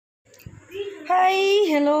Hi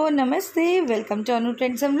hello నమస్తే welcome to Anu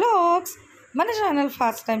trends and vlogs. మన channel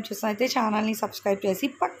first time చూసినైతే ఛానల్ని subscribe చేసి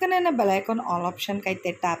పక్కనే బెల్ ఐకాన్ ఆల్ ఆప్షన్కి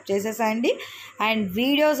అయితే ట్యాప్ చేసేసేయండి. అండ్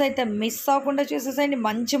వీడియోస్ అయితే మిస్ అవ్వకుండా చూసేసేయండి.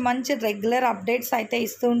 మంచి రెగ్యులర్ అప్డేట్స్ అయితే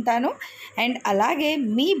ఇస్తూ ఉంటాను. అండ్ అలాగే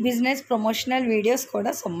మీ బిజినెస్ ప్రమోషనల్ వీడియోస్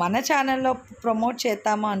కూడా మన ఛానల్లో ప్రమోట్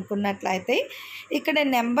చేద్దాము అనుకున్నట్లయితే ఇక్కడ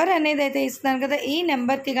నెంబర్ అనేది అయితే ఇస్తున్నాను కదా, ఈ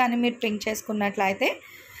నెంబర్కి కానీ మీరు పింక్ చేసుకున్నట్లయితే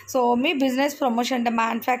మీ బిజినెస్ ప్రమోషన్ అంటే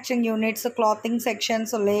manufacturing units, clothing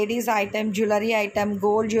sections, ladies item, jewellery item,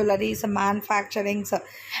 gold jewelleries, manufacturings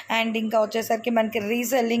and ఇంకా వచ్చేసరికి మనకి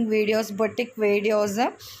reselling videos, boutique videos,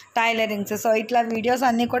 tailorings. ఇట్లా వీడియోస్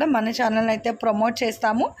అన్నీ కూడా మన ఛానల్ అయితే ప్రమోట్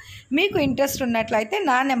చేస్తాము. మీకు ఇంట్రెస్ట్ ఉన్నట్లయితే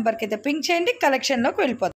నా నెంబర్కి అయితే పింక్ చేయండి, కలెక్షన్లోకి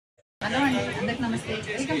వెళ్ళిపోతాం. హలో అండి, అందరికి నమస్తే.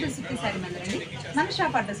 Welcome to city sorry Mandir అండి. మన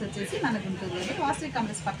షాప్ అడ్రస్ వచ్చేసి మన గుంటూరులో వాసవి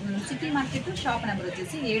కాంప్లెక్స్ పక్కన సిటీ మార్కెట్. షాప్ నెంబర్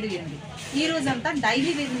వచ్చేసి 7 ఈ రోజు అంతా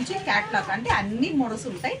డైలీ వేర్ నుంచి క్యాట్లాగ్ అంటే అన్ని మోడల్స్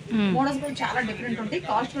ఉంటాయి. మోడల్స్ కూడా చాలా డిఫరెంట్ ఉంటాయి.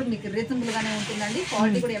 కాస్ట్ కూడా మీకు రీజనబుల్ గానే ఉంటుందండి.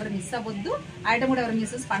 క్వాలిటీ కూడా ఎవరు మిస్ అవ్వద్దు. ఐటమ్ కూడా ఎవరు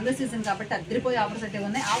మిస్ అవ్వదు. పండుగ సీజన్ కాబట్టి అద్దరిపోయే ఆఫర్స్ అయితే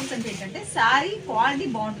ఉన్నాయి. ఆఫర్స్ అంటే ఏంటంటే సారీ క్వాలిటీ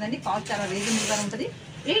బాగుంటుందండి. కాస్ట్ చాలా రీజనబుల్ గా ఉంటుంది.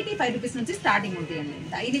 85 రూపీస్ నుంచి స్టార్టింగ్ ఉంటాయండి.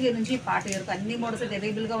 డైలీ వేర్ నుంచి పార్టీ వరకు అన్ని మోడల్స్ అయితే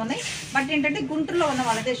అవైలబుల్ గా ఉన్నాయి. బట్ ఏంటంటే గుంటూరులో ఉన్న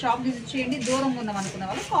వాళ్ళైతే షాప్ విజిట్ చేయండి. దూరంగా ఉన్నాం అనుకున్న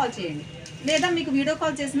వాళ్ళు కాల్ చేయండి. లేదా మీకు వీడియో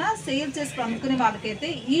కాల్ చేసినా సేల్ చేసి అనుకునే వాళ్ళకైతే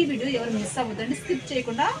ఈ వీడియో ఎవరు మిస్ అవ్వద్దండి. స్కిప్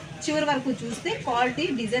చేయకుండా చివరి వరకు చూస్తే క్వాలిటీ,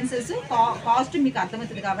 డిజైన్సెస్, కాస్ట్ మీకు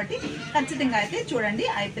అర్థమవుతుంది. కాబట్టి ఖచ్చితంగా అయితే చూడండి.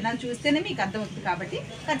 అయిపోయినా చూస్తేనే మీకు అర్థమవుతుంది. కాబట్టి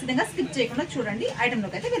ఖచ్చితంగా స్కిప్ చేయకుండా చూడండి.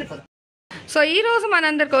 ఐటెంలోకి అయితే వెళ్ళిపోతాం. ఈరోజు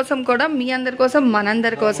మనందరి కోసం కూడా మీ అందరి కోసం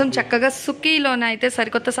మనందరి కోసం చక్కగా సుకీలోనే అయితే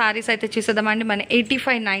సరికొత్త సారీస్ అయితే చూసేద్దామండి. మన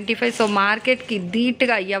 85-95 మార్కెట్కి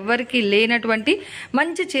ధీటుగా ఎవరికి లేనటువంటి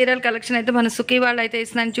మంచి చీరల కలెక్షన్ అయితే మన సుకీ వాళ్ళు అయితే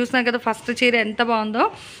ఇస్తున్నాను. చూస్తున్నారు కదా, ఫస్ట్ చీర ఎంత బాగుందో.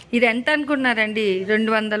 ఇది ఎంత అనుకుంటున్నారండి?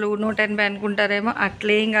 200, 180 అనుకుంటారేమో.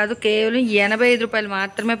 అట్లేం కాదు, కేవలం 85 రూపాయలు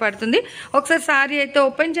మాత్రమే పడుతుంది. ఒకసారి సారీ అయితే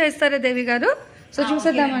ఓపెన్ చేస్తారా దేవి గారు?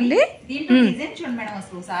 చూసేద్దామండి.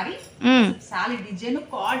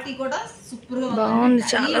 బాగుంది,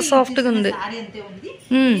 చాలా సాఫ్ట్ గా ఉంది.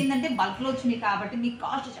 ఏంటంటే బల్క్ లో వచ్చింది కాబట్టి మీకు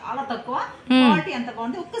కాస్ట్ చాలా తక్కువ. క్వాలిటీ ఎంత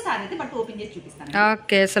బాగుంది ఒక్కసారి అయితే బట్ ఓపెన్ చేసి చూపిస్తాను.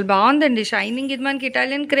 ఓకే, అసలు బాగుందండి. షైనింగ్. ఇది మనకి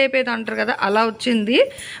ఇటాలియన్ క్రేప్ ఏదో అంటారు కదా, అలా వచ్చింది.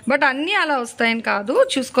 బట్ అన్ని అలా వస్తాయని కాదు,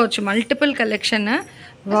 చూసుకోవచ్చు. Multiple collection.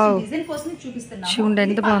 చూడండి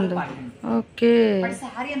ఎంత బాగుందో. ఓకే,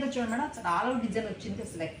 సారీ అంతా చూడండి మేడం, చాలా డిజైన్ వచ్చింది.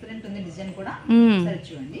 అసలు ఎక్సలెంట్ ఉంది డిజైన్ కూడా.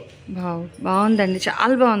 చూడండి, బాగుందండి,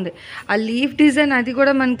 చాలా బాగుంది. ఆ లీఫ్ డిజైన్ అది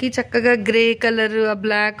కూడా మనకి చక్కగా గ్రే కలర్,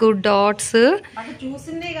 బ్లాక్ డాట్స్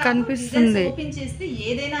కనిపిస్తుంది. ఓపెన్ చేస్తే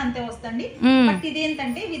ఏదైనా అంతే వస్తుంది. బట్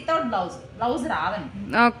ఇదేంటంటే వితౌట్ బ్లౌజ్ రాదండి.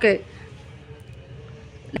 ఓకే,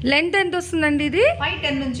 లెంత్ ఎంత వస్తుందండి ఇది?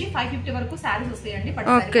 510 నుంచి 550 వరకు సారీస్ వస్తాయండి.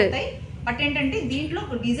 ఓకే, బట్ ఏంటంటే దీంట్లో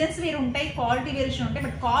డిజైన్స్ వేరు ఉంటాయి, క్వాలిటీ వేరియేషన్ ఉంటాయి.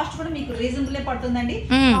 బట్ కాస్ట్ కూడా మీకు రీజనబుల్ పడుతుందండి.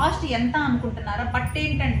 కాస్ట్ ఎంత అనుకుంటున్నారా? బట్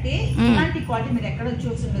ఏంటంటే ఇలాంటి క్వాలిటీ మీరు ఎక్కడ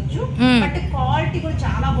చూసి ఉండొచ్చు. బట్ క్వాలిటీ కూడా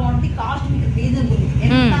చాలా బాగుంది. కాస్ట్ మీకు రీజనబుల్.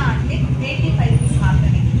 ఎంత అంటే 85 రూపీస్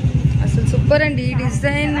మాత్రమే. అసలు సూపర్ అండి ఈ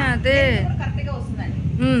డిజైన్. అదే కరెక్ట్ గా వస్తుందండి.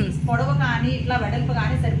 పొడవు కానీ ఇట్లా వెడల్పు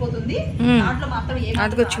కానీ సరిపోతుంది. దాంట్లో మాత్రం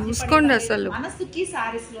అదిగో చూసుకోండి. అసలు మన సుకీ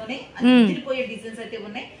సారీస్ లోనే అదిరిపోయే డిజైన్స్ అయితే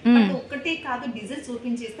ఉన్నాయి. బట్ ఒక్కటే కాదు, డిజైన్స్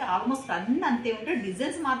ఓపెన్ చేస్తే ఆల్మోస్ట్ అన్ని అంతే ఉంటాయి.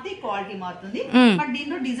 డిజైన్స్ మాత్రం క్వాలిటీ మారుతుంది. బట్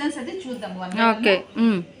దీంట్లో డిజైన్స్ అయితే చూద్దాము. ఓకే,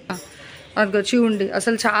 అదిగో చూడండి,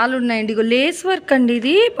 అసలు చాలా ఉన్నాయండి. ఇగో లేస్ వర్క్ అండి,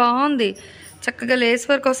 ఇది బాగుంది. చక్కగా లేస్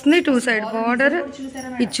వర్క్ వస్తుంది. 2 సైడ్ బార్డర్.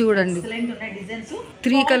 ఇది చూడండి,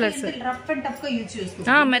 3 కలర్స్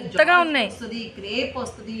మెత్తగా ఉన్నాయి.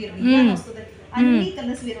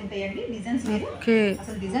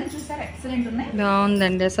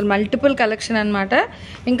 బాగుందండి, అసలు మల్టిపుల్ కలెక్షన్ అన్నమాట.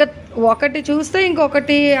 ఇంకా ఒకటి చూస్తే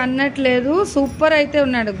ఇంకొకటి అన్నట్లేదు. సూపర్ అయితే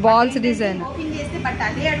ఉన్నాడు. బాల్స్ డిజైన్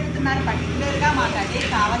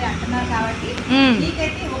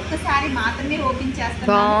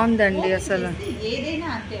బాగుందండి.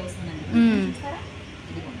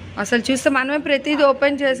 అసలు చూస్తే మనమే ప్రతిదీ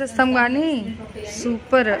ఓపెన్ చేసేస్తాం కానీ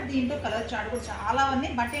సూపర్.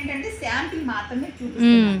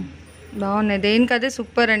 బాగున్నాయి. దేనికదే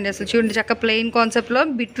సూపర్ అండి. అసలు చూడండి, చక్క ప్లెయిన్ కాన్సెప్ట్ లో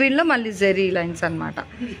బిట్వీన్ లో మళ్ళీ జెరీ లైన్స్ అనమాట.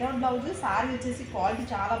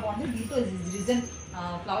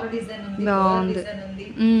 బాగుంది.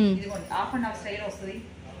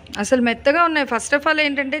 అసలు మెత్తగా ఉన్నాయి. ఫస్ట్ ఆఫ్ ఆల్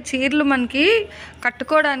ఏంటంటే చీరలు మనకి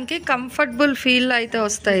కట్టుకోవడానికి కంఫర్టబుల్ ఫీల్ అయితే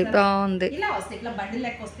వస్తాయి. బాగుంది.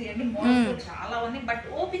 చాలా ఉన్నాయి. బట్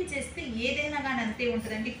ఓపెన్ చేస్తే ఏదైనా కానీ అంతే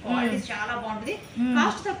ఉంటుందండి. క్వాలిటీ చాలా బాగుంటుంది.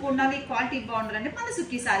 కాస్ట్ తక్కువ ఉండాలి, క్వాలిటీ బాగుండాలంటే మన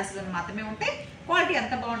సుకీ సారీస్ లో మాత్రమే ఉంటాయి. క్వాలిటీ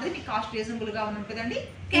అంత బాగుంటుంది, మీకు కాస్ట్ రీజనబుల్ గా ఉంటుందండి.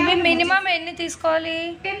 ఇవి మినిమం ఎన్ని తీసుకోవాలి?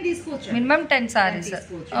 10 తీసుకోవచ్చు, మినిమం 10 సారీస్.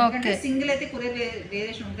 ఓకే, సింగిల్ అయితే కొరియర్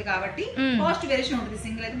వేరియేషన్ ఉంటుంది కాబట్టి కాస్ట్ వేరియేషన్ ఉంటుంది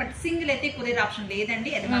సింగిల్ అయితే. బట్ సింగిల్ అయితే కొరియర్ ఆప్షన్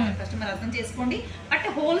లేదండి, అది మాత్రం కస్టమర్ అర్థం చేసుకోండి. బట్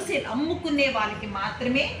హోల్సేల్ అమ్ముకునే వాళ్ళకి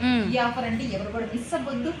మాత్రమే ఈ ఆఫర్ అండి, ఎవరు కూడా మిస్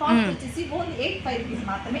అవ్వద్దు. కాస్ట్ వచ్చేసి ఓన్లీ 85 రూపీస్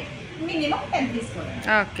మాత్రమే, మినిమం 10 తీసుకోవాలి.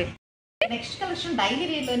 Okay, next collection daily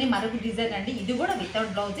wear లోనే మరొక డిజైన్ అండి, ఇది కూడా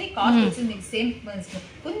వితౌట్ బ్లౌజ్. కాస్ట్ వచ్చి మీకు సేమ్,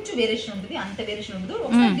 కొంచెం వేరియేషన్ ఉంటుంది, అంత వేరియేషన్ ఉండదు.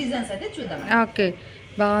 ఒకసారి డిజైన్స్ అయితే చూద్దాం. ఓకే,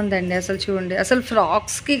 బాగుందండి. అసలు చూడండి, అసలు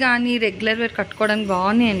ఫ్రాక్స్ కి కానీ రెగ్యులర్ వేర్ కట్టుకోవడానికి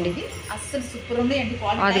బాగున్నాయండి. అసలు సూపర్ ఉంది అండి,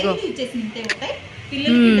 క్వాలిటీ ఇచ్చేసి ఇంతే ఉంటాయి.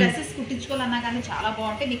 పిల్లలకి డ్రెస్సెస్ కుట్టించుకోవాలన్నా కానీ చాలా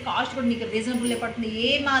బాగుంటాయి. మీకు కాస్ట్ కూడా మీకు రీజనబుల్ పడుతుంది,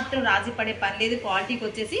 ఏ మాత్రం రాజీ పడే పని లేదు. క్వాలిటీకి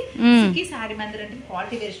వచ్చేసి సుఖీ సారీ మందిర్ అంటే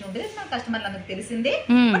క్వాలిటీ వేరియేషన్ ఉంటుంది, మన కస్టమర్లు అందరికి తెలిసిందే.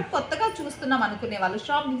 బట్ కొత్తగా చూస్తున్నాం అనుకునే వాళ్ళు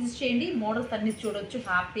షాప్ విజిట్ చేయండి, మోడల్స్ అన్ని చూడొచ్చు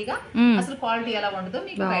హ్యాపీగా. అసలు క్వాలిటీ ఎలా ఉండదో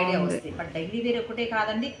మీకు ఐడియా వస్తుంది. బట్ డైలీ వేర్ ఒకటే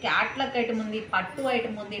కాదండి, క్యాట్లాగ్ ఐటమ్ ఉంది, పట్టు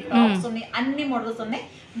ఐటమ్ ఉంది, టాప్స్ ఉన్నాయి, అన్ని మోడల్స్ ఉన్నాయి.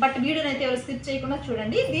 బట్ వీడియోని అయితే ఎవరు స్కిప్ చేయకుండా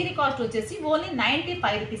చూడండి. దీని కాస్ట్ వచ్చేసి ఓన్లీ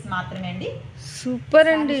 95 రూపీస్ మాత్రమే అండి. సూపర్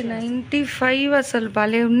అండి, 95. అసలు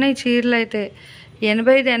భలే ఉన్నాయి చీరలు అయితే.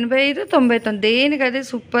 85, 85, 99 దేనికి అదే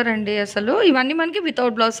సూపర్ అండి. అసలు ఇవన్నీ మనకి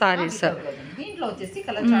వితౌట్ బ్లౌజ్ సారీస్. దీంట్లో వచ్చేసి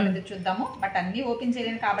కలర్ చార్ట్ అయితే చూద్దాము. బట్ అన్ని ఓపెన్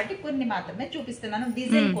చేయలేను కాబట్టి కొన్ని మాత్రమే చూపిస్తున్నాను,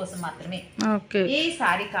 డిజైన్ కోసం మాత్రమే. ఓకే, ఏ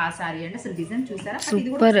సారీ కా సారీ అంటే అసలు డిజైన్ చూసారా?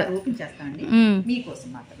 సూపర్, ఓపెన్ చేస్తానండి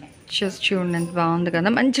మీకోసం మాత్రమే. చూడండి ఎంత బాగుంది కదా,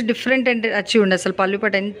 మంచి డిఫరెంట్ అంటే చూడండి. అసలు పళ్ళు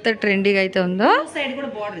పట్టు ఎంత ట్రెండీగా అయితే ఉందో. సైడ్ కూడా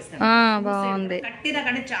బార్డర్ ఇస్తాను, బాగుంది. కట్టినా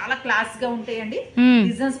కానీ చాలా క్లాస్ గా ఉంటాయండి,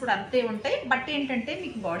 డిజైన్స్ కూడా అంతే ఉంటాయి. బట్ ఏంటంటే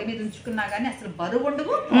మీకు బాడీ మీద ఉంచుకున్నా గానీ అసలు బరువు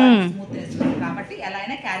ఉండవు, స్మూత్నెస్ ఉంటుంది కాబట్టి ఎలా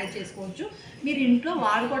అయినా క్యారీ చేసుకోవచ్చు. మీరు ఇంట్లో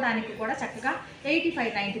వాడుకోవడానికి కూడా చక్కగా 85,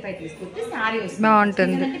 95 తీసుకుంటే సారీ వస్తుంది,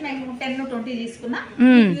 బాగుంటుంది. 10, 20 తీసుకున్నా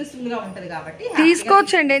యూస్ఫుల్ గా ఉంటది కాబట్టి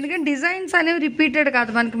తీసుకోవచ్చండి. ఎందుకంటే డిజైన్స్ అనేవి రిపీటెడ్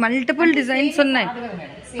కాదు, మనకి మల్టిపుల్ డిజైన్స్ ఉన్నాయి.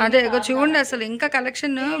 అదే చూడండి, అసలు ఇంకా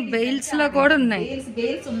కలెక్షన్ బెయిల్స్ లో కూడా ఉన్నాయి.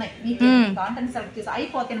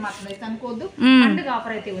 అయిపోతే మాత్రం అనుకోవద్దు, పండుగ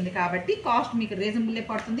ఆఫర్ అయితే ఉంది కాబట్టి కాస్ట్ మీకు రీజనబుల్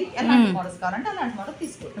పడుతుంది. ఎలాంటి మోడల్స్ కావాలంటే అలాంటి మోడల్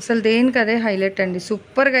తీసుకోండి. అసలు దేనికి అదే హైలైట్ అండి,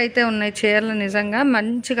 సూపర్ గా అయితే ఉన్నాయి చీరలు, నిజంగా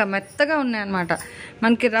మంచిగా మెత్తగా ఉన్నాయి అన్నమాట.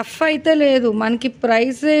 మనకి రఫ్ అయితే లేదు, మనకి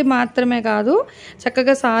ప్రైస్ మాత్రమే కాదు,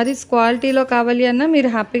 చక్కగా సారీస్ క్వాలిటీలో కావాలి అన్నా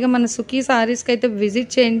మీరు హ్యాపీగా మన సుఖీ సారీస్కి అయితే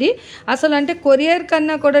విజిట్ చేయండి. అసలు అంటే కొరియర్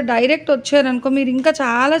కన్నా కూడా డైరెక్ట్ వచ్చారనుకో మీరు ఇంకా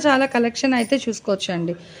చాలా చాలా కలెక్షన్ అయితే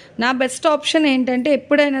చూసుకోవచ్చండి. నా బెస్ట్ ఆప్షన్ ఏంటంటే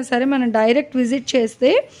ఎప్పుడైనా సరే మనం డైరెక్ట్ విజిట్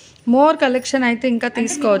చేస్తే మోర్ కలెక్షన్ అయితే ఇంకా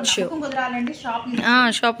తీసుకోవచ్చు,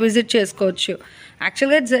 షాప్ విజిట్ చేసుకోవచ్చు.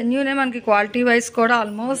 యాక్చువల్గా జెన్యూనే మనకి క్వాలిటీ వైజ్ కూడా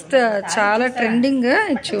ఆల్మోస్ట్ చాలా ట్రెండింగ్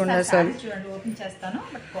చూడండి. అసలు ఓపెన్ చేస్తాను,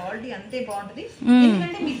 బట్ క్వాలిటీ అంతే బాగుంటుంది.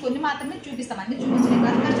 ఎందుకంటే మీకు కొన్ని మాత్రమే చూపిస్తాం, అన్ని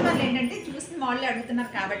చూపించలేదు. కస్టమర్లు ఏంటంటే చూసిన మోడల్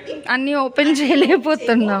అడుగుతున్నారు కాబట్టి అన్ని ఓపెన్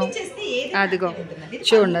చేయలేకపోతున్నాం. అదిగో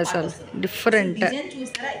చూడండి, అసలు డిఫరెంట్.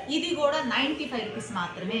 చూస్తారా, ఇది కూడా 95 రూపీస్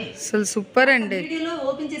మాత్రమే. అసలు సూపర్ అండి. వీడియోలో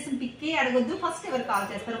ఓపెన్ చేసిన పిక్ అడగొద్దు, ఫస్ట్ ఎవరు కాల్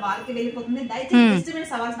చేస్తారు వాళ్ళకి వెళ్ళిపోతుంది. దయచేసి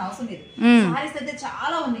ఎస్టిమేట్స్ అవ్వాల్సిన అవసరం లేదు. సారీస్ అయితే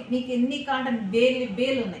చాలా ఉన్నాయి, మీకు ఎన్ని కావాలంటే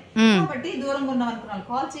బేలు ఉన్నాయి కాబట్టి దూరంగా ఉన్నాం అనుకున్న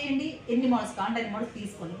కాల్ చేయండి, ఎన్ని మోడల్స్ కావాలంటే అన్ని మోడల్స్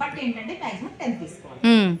తీసుకోండి. బట్ ఏంటంటే మాక్సిమం 10 తీసుకోవాలి.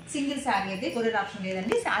 సింగిల్ శారీ అయితే కొరియర్ ఆప్షన్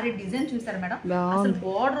లేదండి. శారీ డిజైన్ చూసారు మేడం, అసలు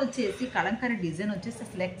బోర్డర్ వచ్చేసి కలంకారీ డిజైన్ వచ్చేసి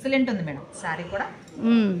అసలు ఎక్సలెంట్ ఉంది మేడం. శారీ కూడా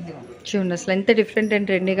చూడండి, అసలు ఎంత డిఫరెంట్ అండ్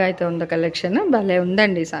ట్రెండీగా అయితే ఉందో కలెక్షన్, భలే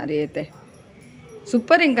ఉందండి శారీ అయితే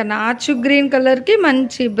సూపర్. ఇంకా నాచు గ్రీన్ కలర్ కి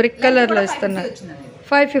మంచి బ్రిక్ కలర్ లో ఇస్తున్నారు.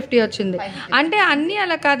 550 వచ్చింది అంటే అన్ని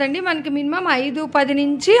అలా కాదండి, మనకి మినిమం 5:10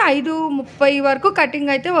 నుంచి 5:30 వరకు కటింగ్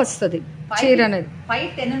అయితే వస్తుంది చీర అనేది.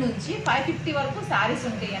 510 నుంచి 550 వరకు సారీస్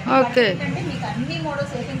ఉంటాయి. ఓకే, మీకు అన్ని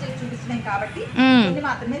మోడల్స్ ఓపెన్ చేసి చూపిస్తున్నాయి కాబట్టి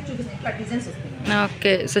మాత్రమే చూపిస్తున్నాయి. ఇట్లా డిజైన్స్ వస్తాయి.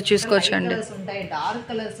 ఓకే, సో చూసుకోవచ్చండి. ఉంటాయి, డార్క్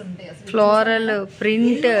కలర్స్ ఉంటాయి, ఫ్లోరల్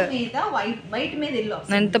ప్రింట్ మీద వైట్ మీద ఎల్లో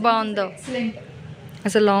ఎంత బాగుందో. ఎక్సలెంట్.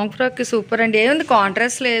 అసలు లాంగ్ ఫ్రాక్ కి సూపర్ అండి, ఏముంది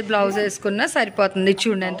కాంట్రాస్ట్ లేదు, బ్లౌజ్ వేసుకున్నా సరిపోతుంది.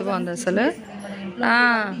 చూడండి ఎంత బాగుంది అసలు,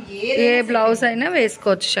 ఏ బ్లౌజ్ అయినా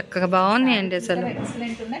వేసుకోవచ్చు చక్కగా, బాగున్నాయండి అసలు.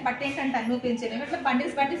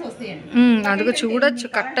 అదిగో చూడొచ్చు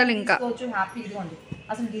కట్టలు, ఇంకా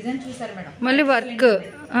మళ్ళీ వర్క్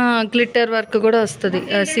గ్లిటర్ వర్క్ కూడా వస్తుంది,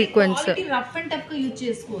 సీక్వెన్స్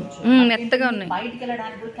మెత్తగా ఉన్నాయి. బయటికి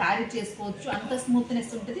వెళ్ళడానికి కూడా క్యారీ చేసుకోవచ్చు, అంత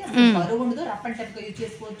స్మూత్నెస్ ఉంటుంది, బరువు ఉండదు, రఫ్ అండ్ టఫ్ గా యూజ్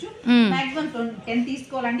చేసుకోవచ్చు. మాక్సిమం 10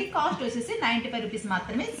 తీసుకోవాలండి. కాస్ట్ వచ్చేసి 95 రూపీస్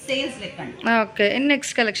మాత్రమే, సేల్స్ లెక్కండి. ఓకే,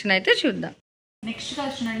 నెక్స్ట్ కలెక్షన్ అయితే చూద్దాం. నెక్స్ట్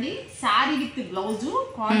కలెక్షన్ అండి, శారీ విత్ బ్లౌజ్,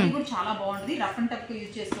 క్వాలిటీ కూడా చాలా బాగుంటుంది, రఫ్ అండ్ టఫ్ గా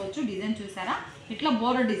యూజ్ చేసుకోవచ్చు. డిజైన్ చూసారా, ఇట్లా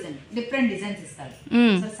బోర్డర్ డిజైన్, డిఫరెంట్ డిజైన్స్ ఇస్తారు.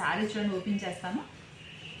 శారీ చూడండి, ఓపెన్ చేస్తాను.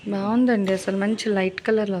 బాగుందండి అసలు, మంచి లైట్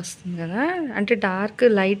కలర్ లో వస్తుంది కదా, అంటే డార్క్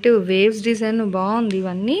లైట్ వేవ్స్ డిజైన్ బాగుంది.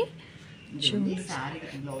 ఇవన్నీ sari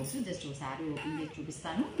blouse just sari open చేసి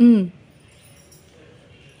చూపిస్తాను.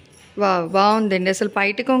 బాగుందండి. అసలు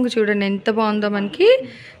పైట కొంగు చూడండి ఎంత బాగుందో. మనకి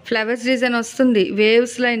ఫ్లవర్స్ డిజైన్ వస్తుంది,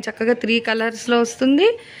 వేవ్స్ లైన్ చక్కగా 3 కలర్స్లో వస్తుంది.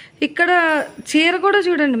 ఇక్కడ చీర కూడా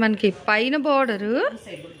చూడండి మనకి పైన బార్డరు,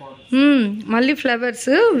 మళ్ళీ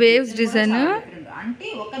ఫ్లవర్స్ వేవ్స్ డిజైన్. అంటే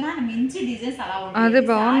ఒకదాని మించి డిజైన్స్ అలా ఉంటాయి. అదే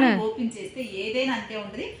బాగున్నాయి. ఓపెన్ చేస్తే ఏదైనా అంతే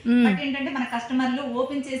ఉంటుంది. బట్ ఏంటంటే మన కస్టమర్లు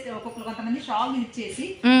ఓపెన్ చేస్తే ఒక్కొక్కరు కొంతమంది షాక్ ఇచ్చేసి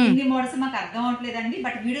ఇన్ని మోడల్స్ మాకు అర్థం అవట్లేదండి,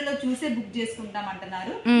 బట్ వీడియోలో చూసే బుక్ చేసుకుంటాం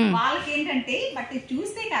అంటున్నారు. వాళ్ళకి ఏంటంటే బట్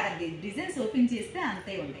చూస్తే కాదండి, డిజైన్స్ ఓపెన్ చేస్తే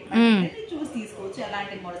అంతే ఉంటాయి. చూసి తీసుకోవచ్చు,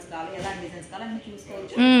 ఎలాంటి మోడల్స్ కావాలి, ఎలాంటి డిజైన్స్ కావాలి అని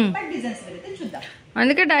చూసుకోవచ్చు. బట్ డిజైన్స్ అయితే చూద్దాం.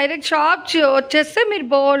 అందుకే డైరెక్ట్ షాప్ వచ్చేస్తే మీరు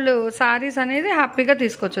బోల్డ్ సారీస్ అనేది హ్యాపీగా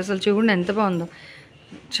తీసుకోవచ్చు. అసలు చూడండి ఎంత బాగుందో,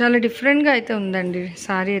 చాలా డిఫరెంట్గా అయితే ఉందండి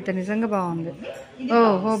సారీ అయితే, నిజంగా బాగుంది.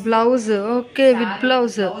 ఓహో blouse, okay with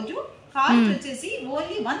blouse. Cost వచ్చేసి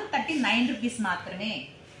ఓన్లీ 139 రూపీస్ మాత్రమే.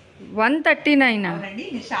 139. అవునండి,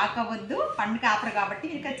 మీరు షాక్ అవ్వద్దు, పండుగ ఆఫర్ కాబట్టి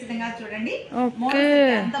మీరు ఖచ్చితంగా చూడండి.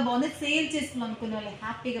 ఎంత బాగుంది, సేల్ చేసుకుని అనుకునే వాళ్ళు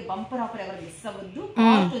హ్యాపీగా బంపర్ ఆఫర్ ఎవరు మిస్ అవ్వద్దు.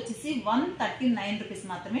 కాస్ట్ వచ్చేసి 139 రూపీస్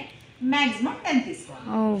మాత్రమే. మాక్సిమం 10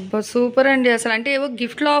 తీసుకోవాలి. సూపర్ అండి. అసలు అంటే ఏవో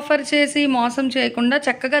గిఫ్ట్లు ఆఫర్ చేసి మోసం చేయకుండా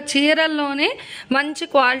చక్కగా చీరల్లోనే మంచి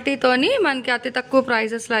క్వాలిటీతోని మనకి అతి తక్కువ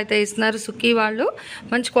ప్రైజెస్లో అయితే ఇస్తున్నారు సుఖీ వాళ్ళు.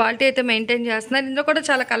 మంచి క్వాలిటీ అయితే మెయింటైన్ చేస్తున్నారు. ఇందులో కూడా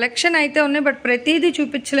చాలా కలెక్షన్ అయితే ఉన్నాయి, బట్ ప్రతిదీ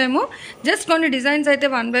చూపించలేము. జస్ట్ కొన్ని డిజైన్స్ అయితే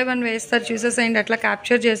 1 by 1 వేస్తారు, చూసేసేయండి, అట్లా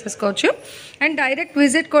క్యాప్చర్ చేసేసుకోవచ్చు. అండ్ డైరెక్ట్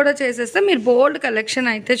విజిట్ కూడా చేసేస్తే మీరు బోల్డ్ కలెక్షన్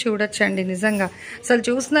అయితే చూడొచ్చండి. నిజంగా అసలు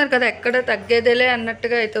చూస్తున్నారు కదా, ఎక్కడ తగ్గేదేలే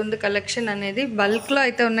అన్నట్టుగా అయితే ఉంది కలెక్షన్ అనేది. బల్క్లో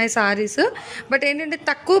అయితే ఉన్నాయి సారీస్, బట్ ఏంటంటే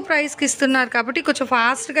తక్కువ ప్రైస్కి ఇస్తున్నారు కాబట్టి కొంచెం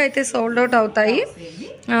ఫాస్ట్గా అయితే సోల్డ్ అవుట్ అవుతాయి.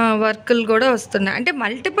 వర్కులు కూడా వస్తున్నాయి, అంటే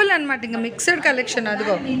మల్టిపుల్ అనమాట, ఇంకా మిక్స్డ్ కలెక్షన్.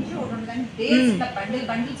 అదిగో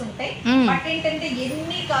బండిల్స్ ఉంటాయి, బట్ ఏంటంటే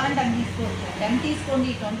ఎన్ని కావాలంటే అన్ని తీసుకోవచ్చు. 10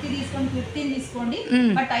 తీసుకోండి, 20 తీసుకోండి, 15 తీసుకోండి,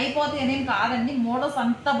 బట్ అయిపోతాయి అనేం కాదండి. మోడల్స్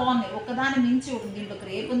అంత బాగున్నాయి, ఒకదాని మించి ఉంటుంది. దీంట్లో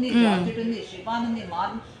క్రేప్ ఉంది, జార్జెట్ ఉంది, షిఫాన్ ఉంది,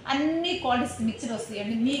 మార్బుల్, అన్ని క్వాలిటీస్ మిక్స్డ్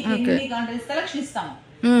వస్తాయండి. మీకు ఎన్ని కావాలంటే సెలక్షన్ ఇస్తాము.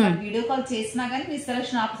 వీడియో కాల్ చేసినా కానీ మీ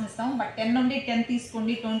సెలక్షన్ ఆప్షన్ ఇస్తాము. బట్ 10 నుండి 10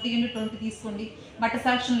 తీసుకోండి, 20 నుండి 20 తీసుకోండి, బట్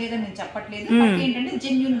సెలక్షన్ లేదని మేము చెప్పట్లేదు. బట్ ఏంటంటే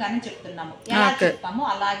జెన్యూన్ గానే చెప్తున్నాము, ఎలా చెప్తామో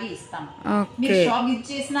అలాగే ఇస్తాము. మీరు షాప్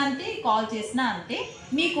ఇచ్చేసినా అంతే, కాల్ చేసినా అంతే.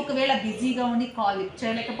 మీకు ఒకవేళ బిజీగా ఉండి కాల్ లిఫ్ట్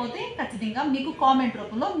చేయలేకపోతే ఖచ్చితంగా మీకు కామెంట్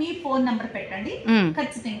రూపంలో మీ ఫోన్ నెంబర్ పెట్టండి,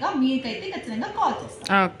 ఖచ్చితంగా మీకైతే ఖచ్చితంగా కాల్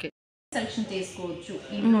చేస్తాం. సెలక్షన్ చేసుకోవచ్చు.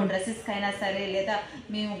 ఇంట్లో డ్రెస్సెస్ కైనా సరే, లేదా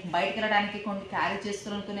మేము బయటకు వెళ్ళడానికి కొన్ని క్యారీ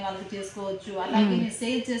చేసుకోవాలనుకునే వాళ్ళకి చేసుకోవచ్చు. అలాగే మేము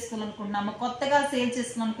సేల్ చేసుకోవాలనుకుంటున్నాము, కొత్తగా సేల్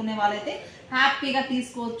చేసుకోవాలనుకునే వాళ్ళైతే హ్యాపీగా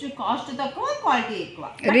తీసుకోవచ్చు. కాస్ట్ తక్కువ, క్వాలిటీ ఎక్కువ.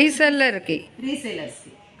 రీసేలర్స్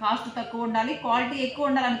కి కాస్ట్ తక్కువ ఉండాలి, క్వాలిటీ ఎక్కువ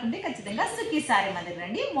ఉండాలనుకుంటే ఖచ్చితంగా సుఖీ సారీ మన దగ్గర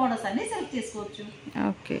రండి, మోడల్స్ అన్ని సెలెక్ట్ చేసుకోవచ్చు.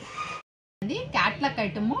 ఓకే అండి, క్యాట్లాగ్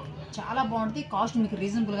ఐటమ్ చాలా బాగుంటుంది, కాస్ట్ మీకు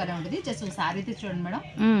రీజనబుల్ గానే ఉంటుంది. జస్ట్ ఒక సారీ అయితే చూడండి మేడం,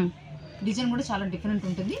 డిజైన్ కూడా చాలా డిఫరెంట్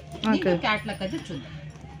ఉంటుంది. క్యాట్లాగ్ అయితే చూద్దాం.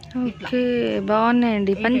 ఓకే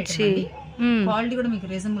బాగున్నాయండి, మంచి క్వాలిటీ కూడా మీకు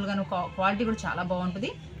రీజనబుల్ గాను, క్వాలిటీ కూడా చాలా బాగుంటుంది.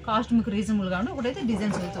 కాస్ట్ మీకు రీజనబుల్ గాను. ఒకటైతే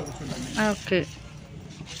డిజైన్స్ అయితే చూద్దాం. ఓకే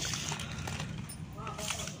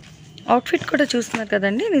అవుట్ఫిట్ కూడా చూస్తున్నారు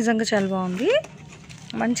కదండి, నిజంగా చాలా బాగుంది.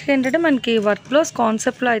 మంచిగా ఏంటంటే మనకి వర్క్లో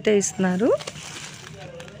కాన్సెప్ట్లో అయితే ఇస్తున్నారు.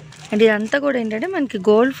 అండ్ ఇదంతా కూడా ఏంటంటే మనకి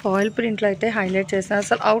గోల్డ్ ఫాయిల్ ప్రింట్లో అయితే హైలైట్ చేస్తున్నారు.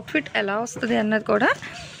 అసలు అవుట్ఫిట్ ఎలా వస్తుంది అన్నది కూడా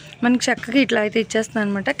మనకి చక్కగా ఇట్లా అయితే ఇచ్చేస్తుంది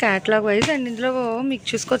అనమాట, క్యాట్లాగ్ వైజ్. అండ్ ఇందులో మీకు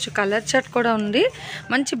చూసుకోవచ్చు కలర్ చార్ట్ కూడా ఉంది,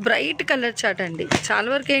 మంచి బ్రైట్ కలర్ చార్ట్ అండి. చాలా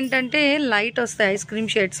వరకు ఏంటంటే లైట్ వస్తాయి ఐస్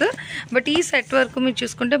క్రీమ్ షేడ్స్, బట్ ఈ సెట్ వరకు మీరు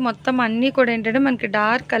చూసుకుంటే మొత్తం అన్నీ కూడా ఏంటంటే మనకి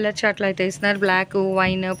డార్క్ కలర్ చార్ట్లు అయితే ఇస్తున్నారు. Black,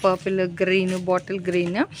 wine, purple, green, bottle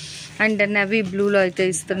green and navy బ్లూలో అయితే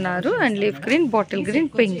ఇస్తున్నారు. And leaf green, bottle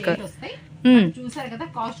green, pink. చూసారు కదా,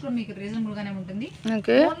 కాస్ట్ కూడా మీకు రీజనబుల్ గానే ఉంటుంది.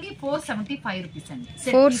 ఓన్లీ 475 రూపీస్ అండి.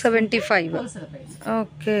 475.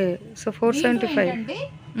 ఓకే, సో 475 అంటే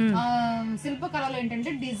శిల్పకళలో ఏంటంటే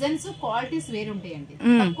డిజైన్స్ క్వాలిటీస్ వేరు ఉంటాయండి.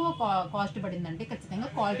 తక్కువ కాస్ట్ పడిందంటే ఖచ్చితంగా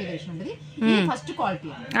క్వాలిటీ వేరియేషన్ ఉంటుంది. ఫస్ట్ క్వాలిటీ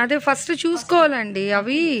అదే ఫస్ట్ చూసుకోవాలండి.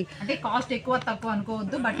 అవి అంటే కాస్ట్ ఎక్కువ తక్కువ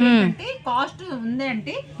అనుకోవద్దు, బట్ ఏంటంటే కాస్ట్ ఉంది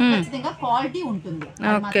అంటే ఖచ్చితంగా క్వాలిటీ ఉంటుంది.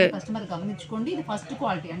 కస్టమర్ గమనించుకోండి, ఇది ఫస్ట్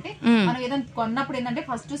క్వాలిటీ. అంటే మనం ఏదైనా కొన్నప్పుడు ఏంటంటే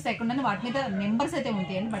ఫస్ట్, సెకండ్ అని వాటి మీద నెంబర్స్ అయితే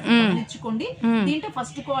ఉంటాయండి, బట్ గమనించుకోండి. దీంట్లో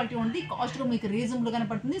ఫస్ట్ క్వాలిటీ ఉంది, కాస్ట్ మీకు రీజనబుల్ గానే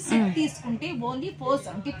పడుతుంది. సెట్ తీసుకుంటే ఓన్లీ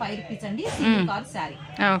 475 రూపీస్ అండి. Sorry.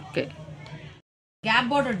 Okay, gap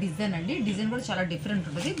border design అండి, డిజైన్ కూడా చాలా డిఫరెంట్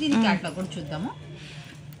ఉంటుంది. దీని క్యాట్లాగ్ కూడా చూద్దాము.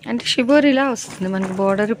 అంటే షిబోరిలా వస్తుంది మనకి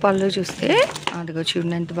బోర్డర్, పళ్ళు చూస్తే అదిగో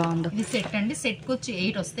చూడండి ఎంత బాగుందో. ఇది సెట్ అండి, సెట్ కి వచ్చి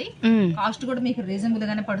 8 వస్తాయి. కాస్ట్ కూడా మీకు రీజనబుల్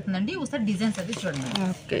గానే పడుతుందండి. ఒకసారి డిజైన్స్ అది చూడండి.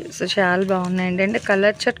 ఓకే, సో చాలా బాగున్నాయండి. అంటే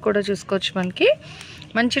కలర్ చార్ట్ కూడా చూసుకోవచ్చు మనకి.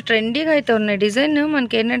 మంచి ట్రెండీగా అయితే ఉన్నాయి. డిజైన్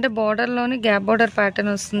మనకి ఏంటంటే బార్డర్లోని గ్యాప్ బార్డర్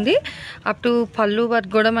ప్యాటర్న్ వస్తుంది. అప్ టు పళ్ళు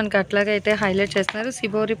వర్క్ కూడా మనకి అట్లాగే అయితే హైలైట్ చేస్తున్నారు.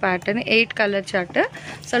 Shibori pattern 8 colour chart.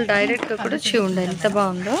 అసలు డైరెక్ట్గా కూడా చూడండి ఎంత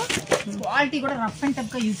బాగుందో. క్వాలిటీ కూడా రఫ్ అండ్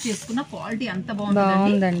టఫ్ గా యూజ్ చేసుకున్న క్వాలిటీ అంత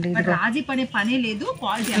బాగుందండి. రాజీ పడే పనే లేదు.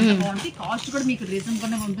 క్వాలిటీ అంత బాగుంది. కాస్ట్ కూడా మీకు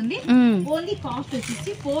రీజనబుల్ గా ఉంటుంది. ఓన్లీ కాస్ట్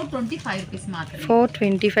వచ్చేసి 425 రూపీస్ మాత్రమే.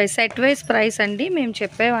 425 సెట్ వైజ్ ప్రైస్ అండి. మేము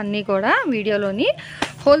చెప్పేవన్నీ కూడా వీడియోలోని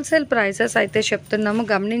హోల్సేల్ ప్రైసెస్ అయితే చెప్తున్నాము,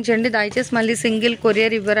 గమనించండి. దయచేసి మళ్ళీ సింగిల్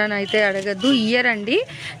కొరియర్ ఇవ్వరని అయితే అడగద్దు. ఇయర్ అండి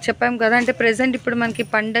చెప్పాము కదా. అంటే ప్రెసెంట్ ఇప్పుడు మనకి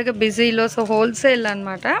పండగ బిజీలో సో హోల్సేల్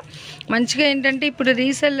అనమాట. మంచిగా ఏంటంటే ఇప్పుడు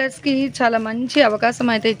రీసెల్లర్స్కి చాలా మంచి అవకాశం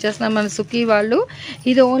అయితే ఇచ్చేస్తున్నాం మన సుఖీ వాళ్ళు.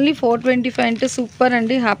 ఇది ఓన్లీ 425 అంటే సూపర్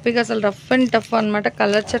అండి. హ్యాపీగా అసలు రఫ్ అండ్ టఫ్ అనమాట.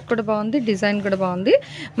 కలర్ చార్ట్ కూడా బాగుంది, డిజైన్ కూడా బాగుంది.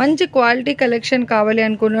 మంచి క్వాలిటీ కలెక్షన్ కావాలి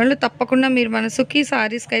అనుకునే వాళ్ళు తప్పకుండా మీరు మన సుఖీ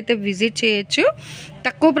సారీస్కి అయితే విజిట్ చేయొచ్చు.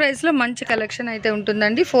 తక్కువ ప్రైస్లో మంచి కలెక్షన్ అయితే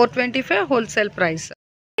ఉంటుందండి. 425 హోల్సేల్ ప్రైస్.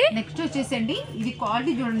 నెక్స్ట్ వచ్చేసి అండి ఇది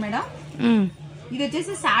క్వాలిటీ చూడండి మేడం. ఇది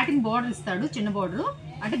వచ్చేసి సాటిన్ బోర్డర్ ఇస్తాడు, చిన్న బోర్డర్.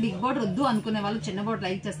 అంటే బిగ్ బోర్డర్ వద్దు అనుకునే వాళ్ళు చిన్న బోర్డర్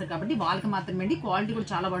లైక్ చేస్తారు కాబట్టి వాళ్ళకి మాత్రమే అండి. క్వాలిటీ కూడా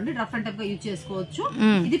చాలా బాగుంది. రఫ్ అండ్ టఫ్ గా యూజ్ చేసుకోవచ్చు.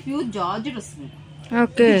 ఇది ప్యూర్ జార్జెట్ వస్తుంది.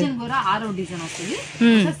 డిజైన్ కూడా 6వ డిజైన్ వస్తుంది.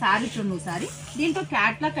 సారీ చూడండి ఒకసారి. దీంట్లో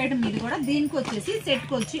క్యాట్లాగ్ ఐటమ్ ఇది కూడా. దీనికి వచ్చేసి సెట్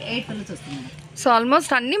కి వచ్చి 8 కలర్స్ వస్తుంది. సో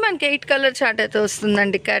ఆల్మోస్ట్ అన్ని మనకి 8 కలర్ చార్ట్ అయితే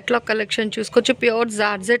వస్తుందండి. క్యాట్లాగ్ కలెక్షన్ చూసుకోవచ్చు. ప్యూర్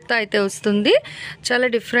జార్జెట్ అయితే వస్తుంది. చాలా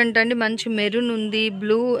డిఫరెంట్ అండి. మంచి మెరూన్ ఉంది,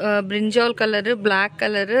 blue, brinjal colour, black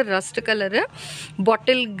colour, rust colour,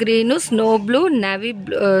 bottle green, snow blue, navy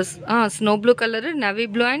blue, snow blue colour, navy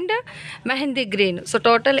blue and mehndi green. So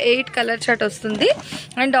total 8 colour chart వస్తుంది.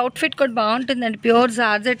 అండ్ అవుట్ఫిట్ కూడా బాగుంటుందండి. ప్యూర్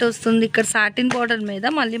జార్జెట్ వస్తుంది. ఇక్కడ సాటిన్ బార్డర్ మీద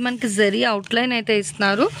మళ్ళీ మనకి zari outline అయితే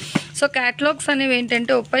ఇస్తున్నారు. సో క్యాటలాగ్స్ అనేవి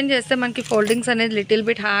ఏంటంటే ఓపెన్ చేస్తే మనకి ఫోల్డింగ్స్ అనేది లిటిల్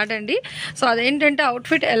బిట్ హార్డ్ అండి. సో అదేంటంటే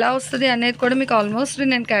అవుట్ఫిట్ ఎలా వస్తుంది అనేది కూడా మీకు ఆల్మోస్ట్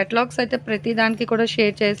నేను క్యాటలాగ్స్ అయితే ప్రతి దానికి కూడా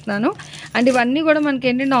షేర్ చేస్తున్నాను. అండ్ ఇవన్నీ కూడా మనకి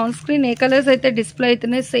ఏంటంటే ఆన్ స్క్రీన్ ఏ కలర్స్ అయితే డిస్ప్లే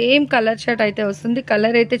అవుతున్నాయి సేమ్ కలర్ షర్ట్ అయితే వస్తుంది.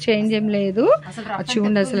 కలర్ అయితే చేంజ్ ఏం లేదు.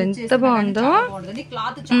 చూడండి అసలు ఎంత బాగుందో.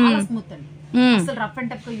 క్లాత్ చాలా స్మూత్ అండి. అసలు రఫ్ అండ్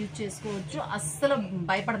టఫ్ గా యూజ్ చేసుకోవచ్చు. అస్సలు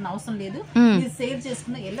భయపడని అవసరం లేదు. ఇది సేల్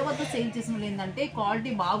చేసుకున్న ఎల్ల వద్ద సేల్ చేసుకున్న ఏంటంటే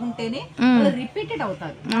క్వాలిటీ బాగుంటేనే రిపీటెడ్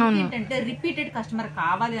అవుతారు. ఏంటంటే రిపీటెడ్ కస్టమర్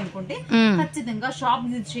కావాలి అనుకుంటే ఖచ్చితంగా షాప్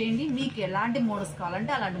విజిట్ చేయండి. మీకు ఎలాంటి మోడల్స్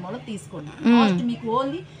కావాలంటే అలాంటి మోడల్ తీసుకోండి. కాస్ట్ మీకు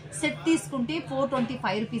ఓన్లీ సెట్ తీసుకుంటే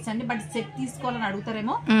 425 రూపీస్ అండి. బట్ సెట్ తీసుకోవాలని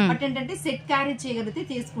అడుగుతారేమో. బట్ ఏంటంటే సెట్ క్యారీ చేయగలిగితే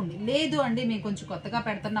తీసుకోండి. లేదు అండి మేము కొంచెం కొత్తగా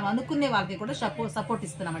పెడుతున్నాం అనుకునే వాళ్ళకి కూడా సపోర్ట్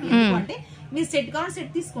ఇస్తున్నాం అండి. ఎందుకంటే మీరు సెట్ కావాలి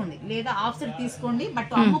సెట్ తీసుకోండి, లేదా హాఫ్ సెట్ తీసుకోండి.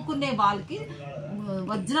 బట్ అమ్ముకునే వాళ్ళకి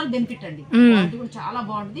ఒరిజినల్ బెనిఫిట్ అండి. క్వాలిటీ కూడా చాలా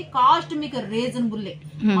బాగుంటుంది. కాస్ట్ మీకు రీజనబుల్.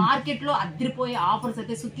 మార్కెట్ లో అదిరిపోయే ఆఫర్స్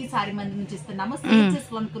అయితే సుఖీ సారీ మంది నుంచి ఇస్తున్నాము. సేల్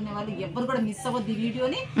చేసుకోవాలనుకునే వాళ్ళు ఎవరు కూడా మిస్ అవ్వద్దు ఈ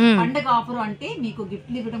వీడియోని. పండగ ఆఫర్ అంటే మీకు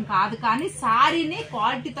గిఫ్ట్లు ఇవ్వడం కాదు, కానీ సారీని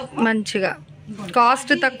క్వాలిటీ తక్కువ, మంచిగా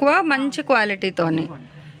కాస్ట్ తక్కువ, మంచి క్వాలిటీతోనే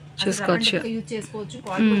చూసుకోవచ్చు, యూజ్ చేసుకోవచ్చు.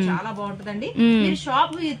 క్వాలిటీ చాలా బాగుంటుందండి. మీరు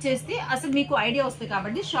షాప్ విజిట్ చేస్తే అసలు మీకు ఐడియా వస్తుంది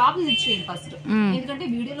కాబట్టి షాప్ విజిట్ చేయండి ఫస్ట్. ఎందుకంటే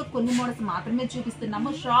వీడియోలో కొన్ని మోడల్స్ మాత్రమే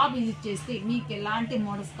చూపిస్తున్నాము. షాప్ విజిట్ చేస్తే మీకు ఎలాంటి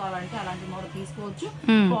మోడల్స్ కావాలంటే అలాంటి మోడల్ తీసుకోవచ్చు.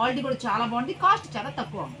 క్వాలిటీ కూడా చాలా బాగుంది. కాస్ట్ చాలా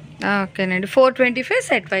తక్కువ. ఓకేనండి. 425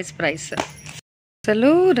 సెట్ వైజ్ ప్రైస్. అసలు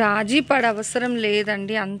రాజీ పడ అవసరం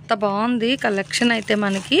లేదండి. అంత బాగుంది కలెక్షన్ అయితే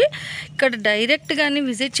మనకి. ఇక్కడ డైరెక్ట్ గాని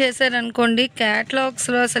విజిట్ చేశారనుకోండి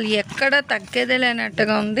క్యాటలాగ్స్లో అసలు ఎక్కడ తగ్గేదే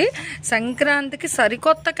లేనట్టుగా ఉంది. సంక్రాంతికి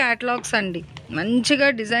సరికొత్త క్యాటలాగ్స్ అండి. మంచిగా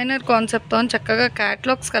డిజైనర్ కాన్సెప్ట్తో చక్కగా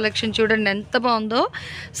క్యాటలాగ్స్ కలెక్షన్ చూడండి ఎంత బాగుందో.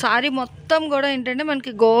 సారీ మొత్తం కూడా ఏంటంటే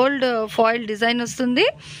మనకి గోల్డ్ ఫాయిల్ డిజైన్ వస్తుంది.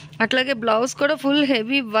 అట్లాగే బ్లౌజ్ కూడా ఫుల్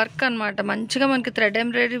హెవీ వర్క్ అనమాట. మంచిగా మనకి థ్రెడ్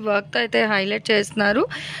ఎంబ్రాయిడరీ వర్క్తో అయితే హైలైట్ చేస్తున్నారు.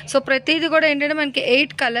 సో ప్రతిదీ కూడా ఏంటంటే మనకి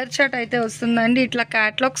 8 కలర్ చార్ట్ అయితే వస్తుందండి. ఇట్లా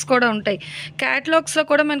క్యాటలాగ్స్ కూడా ఉంటాయి. క్యాటలాగ్స్లో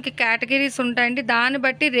కూడా మనకి కేటగిరీస్ ఉంటాయండి. దాన్ని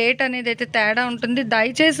బట్టి రేట్ అనేది అయితే తేడా ఉంటుంది.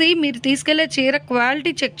 దయచేసి మీరు తీసుకెళ్లే చీర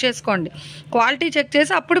క్వాలిటీ చెక్ చేసుకోండి. క్వాలిటీ చెక్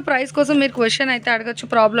చేసి అప్పుడు ప్రైస్ కోసం మీరు క్వశ్చన్ అయితే అడగచ్చు.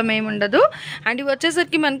 ప్రాబ్లం ఏమి ఉండదు. అండ్ ఇవి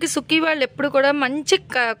వచ్చేసరికి మనకి సుఖీ వాళ్ళు ఎప్పుడు కూడా మంచి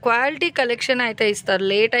క్వాలిటీ కలెక్షన్ అయితే ఇస్తారు.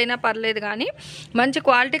 లేట్ అయినా పర్లేదు కానీ మంచి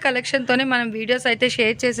క్వాలిటీ కలెక్షన్ తోనే మనం వీడియోస్ అయితే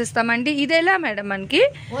షేర్ చేసిస్తామండి. ఇది ఎలా మేడం మనకి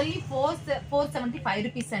ఓన్లీ 475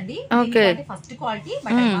 రూపీస్ అండి. ఫస్ట్ క్వాలిటీ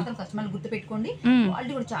బట్ మాత్రం కస్టమర్ గుర్తు పెట్టుకోండి.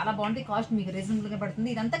 క్వాలిటీ కూడా చాలా బాగుంది. కాస్ట్ మీకు రీజనబుల్ గా పడుతుంది.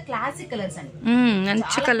 ఇదంతా క్లాసిక్ కలర్స్ అండి.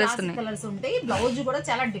 మంచి కలర్స్ ఉంటాయి. బ్లౌజ్ కూడా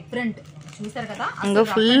చాలా డిఫరెంట్ చూసారు కదా.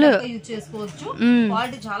 ఫుల్ యూజ్ చేసుకోవచ్చు.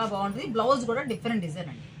 క్వాలిటీ చాలా బాగుంటుంది. బ్లౌజ్ కూడా డిఫరెంట్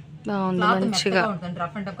డిజైన్ అండి. మంచిగా ఉంటుంది.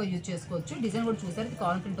 రఫ్ అండ్ టఫ్ యూజ్ చేసుకోవచ్చు. డిజైన్ కూడా చూసారు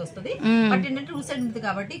కాయిన్ ప్రింట్ వస్తుంది. బట్ ఏంటంటే టూ సైడ్ ఉంటుంది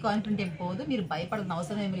కాబట్టి కాయిన్ ప్రింట్ ఏం పోదు. మీరు భయపడాల్సిన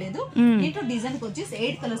అవసరం ఏమి లేదు. దీంట్లో డిజైన్ వచ్చేసి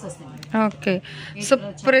 8 కలర్స్ వస్తాయి. ఓకే. సో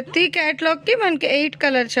ప్రతి క్యాటలాగ్ కి మనకి 8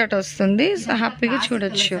 కలర్ చార్ట్ వస్తుంది. హ్యాపీగా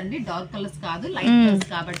చూడొచ్చు. డార్క్ కలర్స్ కాదు, లైట్ కలర్స్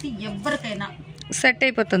కాబట్టి ఎవరికైనా సెట్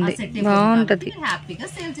అయిపోతుంది, బాగుంటుంది. హ్యాపీగా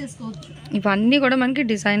సేల్ చేసుకోవచ్చు. ఇవన్నీ కూడా మనకి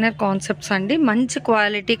డిజైనర్ కాన్సెప్ట్స్ అండి. మంచి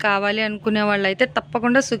క్వాలిటీ కావాలి అనుకునే వాళ్ళు అయితే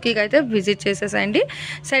తప్పకుండా సుకీకి అయితే విజిట్ చేసేసండి.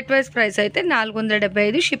 సెట్ వైజ్ ప్రైస్ అయితే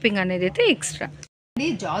 475, షిప్పింగ్ అనేది అయితే ఎక్స్ట్రా.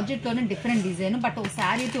 జార్జెట్ లోనే డిఫరెంట్ డిజైన్, బట్ ఒక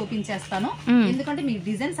శారీ అయితే ఓపెన్ చేస్తాను ఎందుకంటే మీకు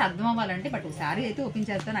డిజైన్స్ అర్థం అవ్వాలంటే. బట్ ఒక శారీ అయితే ఓపెన్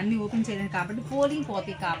చేస్తాను, అన్ని ఓపెన్ చేయలేదు కాబట్టి పోలింగ్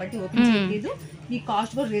పోతాయి కాబట్టి ఓపెన్ చేయలేదు. మీ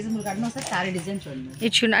కాస్ట్ కూడా రీజనబుల్ కాబట్టి ఒకసారి శారీ డిజైన్ చూడండి.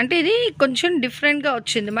 ఇచ్చిండు అంటే ఇది కొంచెం డిఫరెంట్ గా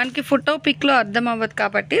వచ్చింది మనకి, ఫోటో పిక్ లో అర్థం అవ్వదు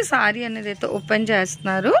కాబట్టి శారీ అనేది అయితే ఓపెన్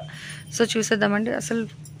చేస్తున్నారు. సో చూసేద్దామండి. అసలు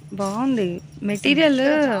బాగుంది మెటీరియల్,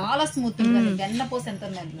 చాలా స్మూత్ ఉంటుంది. వెన్నపూస ఎంత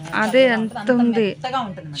అదే ఎంత ఉంది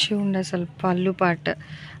చూడండి. అసలు పళ్ళు పాట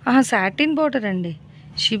సాటిన్ బార్డర్ అండి,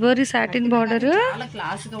 షిబోరి సాటిన్ బార్డర్, చాలా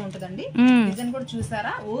క్లాస్ గా ఉంటదండి. డిజైన్ కూడా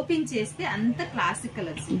చూసారా, ఓపెన్ చేస్తే అంత క్లాసిక్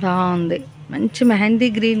కలర్స్ బాగుంది. మంచి మెహందీ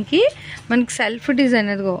గ్రీన్ కి మనకి సెల్ఫ్ డిజైన్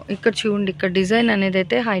అదిగో ఇక్కడ చూడండి, ఇక్కడ డిజైన్ అనేది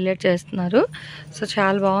అయితే హైలైట్ చేస్తున్నారు. సో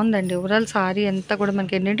చాలా బాగుందండి. ఓవరాల్ సారీ అంతా కూడా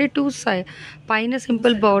మనకి ఏంటంటే పైన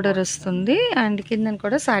సింపుల్ బార్డర్ వస్తుంది అండ్ కింద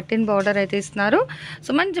కూడా సాటిన్ బార్డర్ అయితే ఇస్తున్నారు.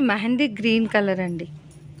 సో మంచి మెహందీ గ్రీన్ కలర్ అండి.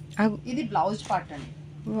 ఇది బ్లౌజ్ పార్ట్ అండి,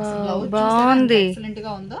 బాగుంది. ఎక్సలెంట్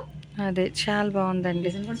గా ఉందో, అదే చాలా బాగుందండి.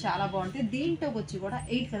 డిజైన్ కూడా చాలా బాగుంటాయి. దీంట్లో వచ్చి కూడా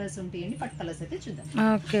 8 కలర్స్ ఉంటాయండి. పట్ కలర్స్ అయితే చూద్దాం.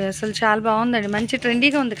 ఓకే, అసలు చాలా బాగుందండి. మంచి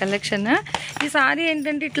ట్రెండీగా ఉంది కలెక్షన్. ఈ సారీ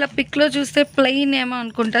ఏంటంటే ఇట్లా పిక్ లో చూస్తే ప్లెయిన్ ఏమో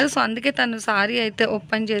అనుకుంటారు. సో అందుకే తను సారీ అయితే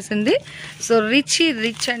ఓపెన్ చేసింది. సో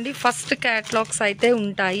రిచ్ అండి. ఫస్ట్ క్యాట్లాగ్స్ అయితే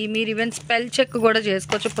ఉంటాయి, మీరు ఈవెన్ స్పెల్ చెక్ కూడా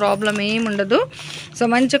చేసుకోవచ్చు, ప్రాబ్లం ఏమి ఉండదు. సో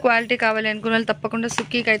మంచి క్వాలిటీ కావాలి అనుకున్న వాళ్ళు తప్పకుండా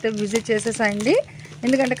సుకీకి అయితే విజిట్ చేసేసాయండి.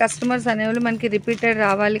 ఎందుకంటే కస్టమర్స్ అనేవాళ్ళు మనకి రిపీటెడ్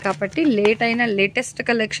రావాలి కాబట్టి లేట్ అయినా లేటెస్ట్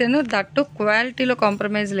కలెక్షన్, దట్టు క్వాలిటీలో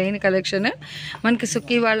కాంప్రమైజ్ లేని కలెక్షన్ మనకి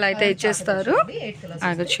సుకీ వాళ్ళు అయితే ఇచ్చేస్తారు.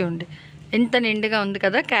 అది చూడండి ఎంత నిండుగా ఉంది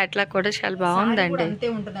కదా. క్యాట్లాగ్ కూడా చాలా బాగుందండి,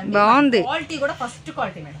 బాగుంది. క్వాలిటీ కూడా ఫస్ట్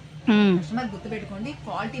క్వాలిటీ మేడం, కస్టమర్ గుర్తు పెట్టుకోండి.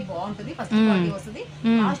 క్వాలిటీ బాగుంటుంది, ఫస్ట్ క్వాలిటీ వస్తుంది.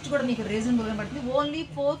 కాస్ట్ కూడా మీకు రీజనబుల్ గా పడుతుంది. ఓన్లీ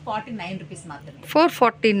 449 రూపీస్ మాత్రమే.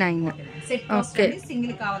 449 సెట్ కాస్ట్.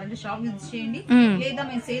 సింగిల్ కావాలంటే షాప్ విజిట్ చేయండి, లేదా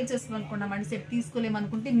మేము సేల్ చేసుకోవాలనుకున్నామండి సెట్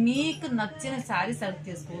తీసుకోలేమనుకుంటే మీకు నచ్చిన శారీ సెలెక్ట్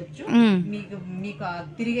చేసుకోవచ్చు. మీకు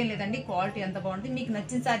తిరిగే లేదండి, క్వాలిటీ ఎంత బాగుంటుంది. మీకు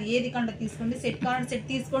నచ్చిన శారీ ఏది కంటే తీసుకోండి. సెట్ కావాలంటే సెట్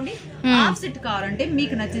తీసుకోండి, హాఫ్ సెట్ కావాలంటే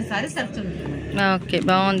మీకు నచ్చిన శారీ సెలెక్ట్ చేయండి. ఓకే,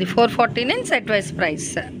 బాగుంది. 449 సెట్ వైస్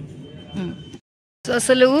ప్రైస్. సో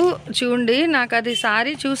అసలు చూడండి, నాకు అది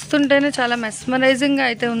సారీ చూస్తుంటేనే చాలా మెస్మరైజింగ్గా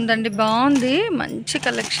అయితే ఉందండి. బాగుంది, మంచి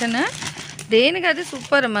కలెక్షన్. దేనికి అది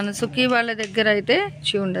సూపర్. మన సుకీ వాళ్ళ దగ్గర అయితే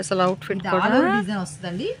చూడండి అసలు అవుట్ఫిట్ కూడా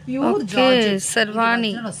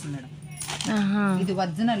సర్వాణి, ఇది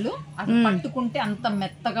ఒరిజినల్. అసలు పట్టుకుంటే అంత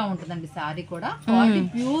మెత్తగా ఉంటుందండి సారీ కూడా. క్వాలిటీ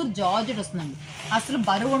ప్యూర్ జార్జెట్ వస్తుందండి, అసలు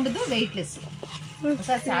బరువు ఉండదు, వెయిట్ లెస్.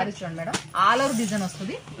 ఒకసారి సారీ చూడండి మేడం, ఆల్ ఓవర్ డిజైన్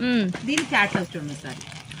వస్తుంది. దీని క్యాట్లాగ్ చూడండి సారీ,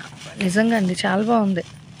 నిజంగా అండి చాలా బాగుంది.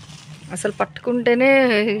 అసలు పట్టుకుంటేనే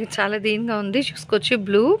చాలా దీనిగా ఉంది. చూసుకోవచ్చు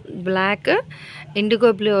బ్లూ, బ్లాక్,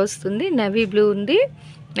 ఇండిగో బ్లూ వస్తుంది, నవీ బ్లూ ఉంది,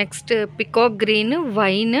 next peacock green,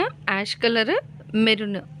 wine, ash colour,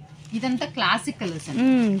 maroon. ఇదంతా క్లాసిక్ కలర్స్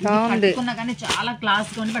బాగుంది, కానీ చాలా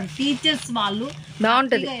క్లాస్ గా ఉంది. బట్ టీచర్స్ వాళ్ళు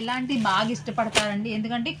బాగుంటది, ఎలాంటి బాగా ఇష్టపడతారండి.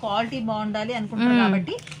 ఎందుకంటే క్వాలిటీ బాగుండాలి అనుకుంటారు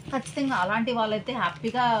కాబట్టి ఖచ్చితంగా అలాంటి వాళ్ళైతే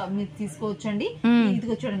హ్యాపీగా మీరు తీసుకోవచ్చు అండి. ఇది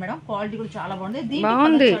చూడండి మేడం, క్వాలిటీ కూడా చాలా బాగుంది.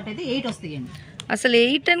 బాగుంది. 8 వస్తాయండి. అసలు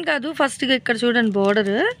 8 అని కాదు, ఫస్ట్ ఇక్కడ చూడండి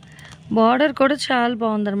బార్డర్ కూడా చాలా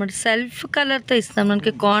బాగుంది అనమాట. సెల్ఫ్ కలర్ తో ఇస్తాం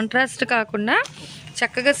మనకి, కాంట్రాస్ట్ కాకుండా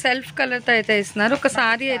చక్కగా సెల్ఫ్ కలర్ తో అయితే ఇస్తున్నారు. ఒక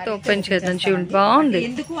సారీ అయితే ఓపెన్ చేద్దాం చూడండి, బాగుంది.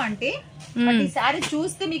 ఎందుకు అంటే ఈ సారీ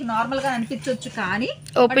చూస్తే మీకు నార్మల్ గా అనిపించవచ్చు, కానీ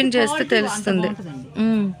ఓపెన్ చేస్తే తెలుస్తుంది.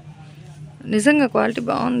 నిజంగా క్వాలిటీ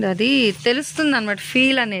బాగుంది, అది తెలుస్తుంది అనమాట.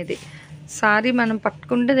 ఫీల్ అనేది సారీ మనం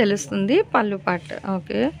పట్టుకుంటే తెలుస్తుంది. పళ్ళు పాట.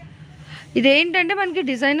 ఓకే, ఇదేంటంటే మనకి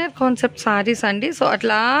డిజైనర్ కాన్సెప్ట్ సారీస్ అండి. సో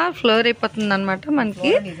అట్లా ఫ్లోర్ అయిపోతుంది అనమాట.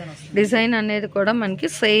 మనకి డిజైన్ అనేది కూడా మనకి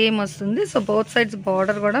సేమ్ వస్తుంది. సో బోత్ సైడ్స్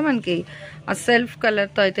బార్డర్ కూడా మనకి ఆ సెల్ఫ్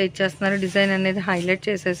కలర్ తో అయితే ఇచ్చేస్తున్నారు. డిజైన్ అనేది హైలైట్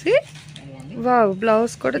చేసేసి. వావ్,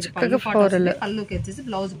 బ్లౌజ్ కూడా చక్కగా ఫ్లోరల్. పళ్ళుకి వచ్చేసి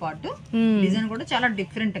బ్లౌజ్ పార్ట్ డిజైన్ కూడా చాలా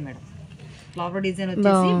డిఫరెంట్ మేడం. ఫ్లవర్ డిజైన్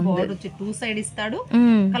వచ్చేసి బోర్డర్ వచ్చి 2 సైడ్ ఇస్తాడు.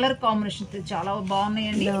 కలర్ కాంబినేషన్ చాలా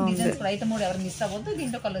బాగున్నాయండి. డిజైన్స్ అయితే మూడు ఎవరు మిస్ అవ్వద్దు.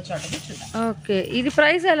 దీంట్లో కలర్ చార్ట్ అయితే చూద్దాం. ఓకే, ఇది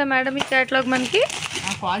ప్రైస్ ఎలా మేడం ఈ కేటలాగ్ మనకి?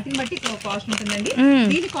 ఆ క్వాలిటీని బట్టి కాస్ట్ ఉంటుందండి.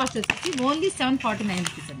 దీని కాస్ట్ వచ్చేసి ఓన్లీ 749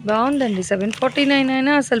 రూపీస్. బాగుందండి, 749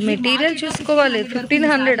 అయినా అసలు మెటీరియల్ చూసుకోవాలి.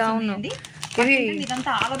 1500. అవును,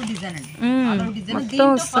 ఇదంతా ఆల్ ఓవర్ డిజైన్ అండి. All over design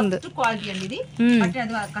first quality అండి ఇది. బట్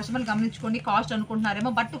అది కస్టమర్ గమనించుకోండి. కాస్ట్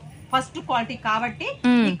అనుకుంటున్నారేమో, బట్ ఫస్ట్ క్వాలిటీ కాబట్టి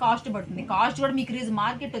ఈ కాస్ట్ పడుతుంది. కాస్ట్ కూడా మీకు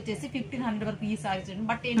మార్కెట్ వచ్చేసి 1500 వరకు ఈ సారీస్.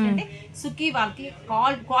 బట్ ఏంటంటే సుకీ వాళ్ళకి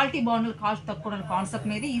క్వాలిటీ బాగుండాలి, కాస్ట్ తక్కువ కాన్సెప్ట్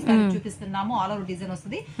మీద ఈ సారీ చూపిస్తున్నాము. ఆల్ ఓవర్ డిజైన్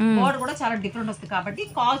వస్తుంది, బోర్డర్ కూడా చాలా డిఫరెంట్ వస్తుంది కాబట్టి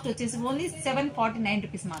కాస్ట్ వచ్చేసి ఓన్లీ 749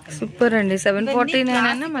 రూపీస్ మాత్రమే. సూపర్ అండి, 749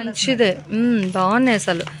 అయినా మంచిదే. బాగున్నాయి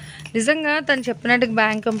అసలు. నిజంగా తను చెప్పినట్టు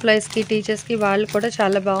బ్యాంక్ ఎంప్లాయీస్కి టీచర్స్కి వాళ్ళు కూడా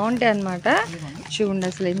చాలా బాగుంటాయి అనమాట. చూడండి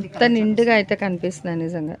అసలు ఎంత నిండుగా అయితే కనిపిస్తుంది,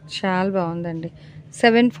 నిజంగా చాలా బాగుందండి.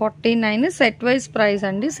 749 సెట్ వైజ్ ప్రైస్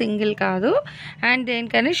అండి, సింగిల్ కాదు. అండ్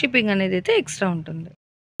దేనికైనా షిప్పింగ్ అనేది అయితే ఎక్స్ట్రా ఉంటుంది.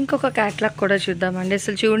 ఇంకొక క్యాట్లాగ్ కూడా చూద్దామండి.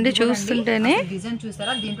 అసలు చూడండి, చూస్తుంటేనే డిజైన్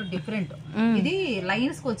చూసారా, దీంట్లో డిఫరెంట్. ఇది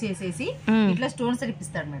లైన్స్ వచ్చేసేసి ఇట్లా స్టోన్స్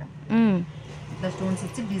ఇప్పిస్తాడు మేడం. ఇట్లా స్టోన్స్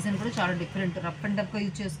ఇచ్చి డిజైన్ కూడా చాలా డిఫరెంట్, రఫ్ అండ్ టఫ్ గా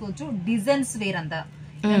యూజ్ చేసుకోవచ్చు. డిజైన్స్ వేర్ అంతా,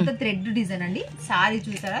 ఇదంతా థ్రెడ్ డిజైన్ అండి. సారీ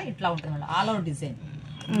చూసారా ఇట్లా ఉంటుంది, ఆల్ ఓవర్ డిజైన్.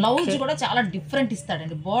 బ్లౌజ్ కూడా చాలా డిఫరెంట్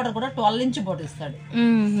ఇస్తాడండి, బోర్డర్ కూడా 12 ఇంచ్ బోర్డర్ ఇస్తాడు.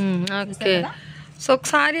 సో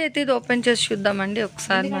ఒకసారి అయితే ఇది ఓపెన్ చేసి చూద్దామండి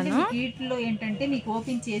ఒకసారి. మనం వీటిలో ఏంటంటే మీకు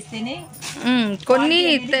ఓపెన్ చేస్తేనే కొన్ని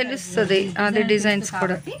తెలుస్తుంది అది డిజైన్స్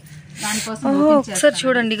కూడా. ఒకసారి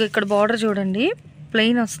చూడండి, ఇక్కడ బార్డర్ చూడండి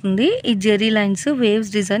ప్లెయిన్ వస్తుంది, ఈ జెరీ లైన్స్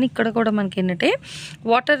వేవ్స్ డిజైన్. ఇక్కడ కూడా మనకి ఏంటంటే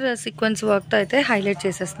వాటర్ సీక్వెన్స్ వర్క్తో అయితే హైలైట్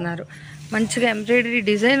చేసేస్తున్నారు. మంచిగా ఎంబ్రాయిడరీ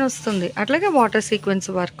డిజైన్ వస్తుంది, అట్లాగే వాటర్ సీక్వెన్స్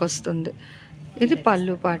వర్క్ వస్తుంది. ఇది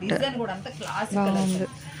పళ్ళు పాట బాగుంది.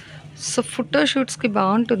 సో ఫోటో షూట్స్ కి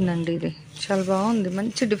బాగుంటుందండి, ఇది చాలా బాగుంది,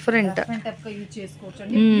 మంచి డిఫరెంట్.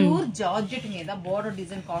 ప్యూర్ జార్జెట్ మీద బోర్డర్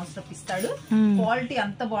డిజైన్ కాన్సెప్ట్ ఇస్తాడు. క్వాలిటీ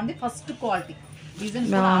అంత బాగుంది, ఫస్ట్ క్వాలిటీ డిజైన్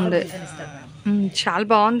బాగుంది, చాలా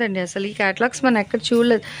బాగుందండి. అసలు ఈ క్యాటలాగ్స్ మనం ఎక్కడ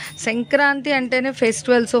చూడలేదు. సంక్రాంతి అంటేనే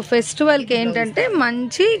ఫెస్టివల్, సో ఫెస్టివల్ కి ఏంటంటే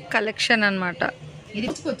మంచి కలెక్షన్ అన్నమాట. ఇది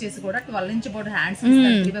వచ్చేసి కూడా 12 ఇంచ్ బోర్డర్ హ్యాండ్స్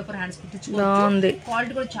ఇస్తారు, 3/4 హ్యాండ్స్ కుట్టించుకోవచ్చు.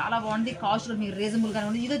 క్వాలిటీ కూడా చాలా బాగుంది, కాస్ట్ కూడా మీకు రీజనబుల్ గా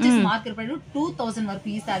ఉంది. ఇది వచ్చేసి మార్కెట్ ప్రైస్ 2000 వరకు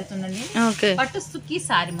ఈ సారీస్ ఉందండి. బట్ సుఖీ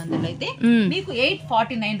సారీ మందిలో అయితే మీకు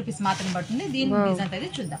 849 రూపీస్ మాత్రమే పడుతుంది. దీని డిజైన్ అయితే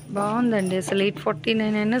చూద్దాం. బాగుందండి, అసలు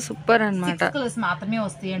 849 అయినా సూపర్ అన్నమాట. కలర్స్ మాత్రమే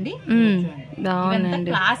వస్తాయండి,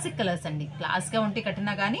 క్లాసిక్ కలర్స్ అండి. క్లాస్ గా ఉంటే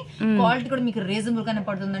కట్టినా గానీ క్వాలిటీ కూడా మీకు రీజనబుల్ గానే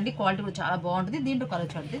పడుతుందండి. క్వాలిటీ కూడా చాలా బాగుంటుంది. దీంట్లో కలర్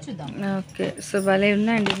చూడండి, చూద్దాం. ఓకే, సో భలే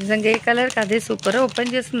ఉందండి నిజంగా, ఏ కలర్ అదే సూపర్.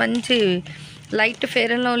 ఓపెన్ చేసి మంచి light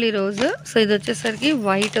fair and lovely rose. So ఇది వచ్చేసరికి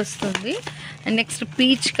వైట్ వస్తుంది. అండ్ నెక్స్ట్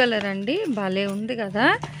పీచ్ కలర్ అండి, భలే ఉంది కదా.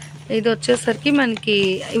 ఇది వచ్చేసరికి మనకి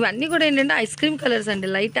ఇవన్నీ కూడా ఏంటంటే ఐస్ క్రీమ్ కలర్స్ అండి,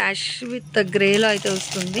 లైట్ యాష్ విత్ గ్రేలో అయితే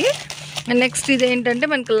వస్తుంది. అండ్ నెక్స్ట్ ఇది ఏంటంటే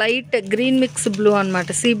మనకి లైట్ గ్రీన్ మిక్స్ బ్లూ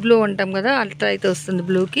అనమాట, సీ బ్లూ అంటాం కదా, అట్లా అయితే వస్తుంది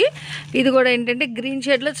బ్లూకి. ఇది కూడా ఏంటంటే గ్రీన్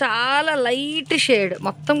షేడ్లో చాలా లైట్ షేడ్,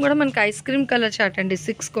 మొత్తం కూడా మనకి ఐస్ క్రీమ్ కలర్ చార్ట్ అండి,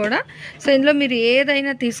 6 కూడా. సో ఇందులో మీరు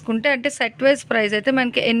ఏదైనా తీసుకుంటే అంటే సెట్ వైజ్ ప్రైస్ అయితే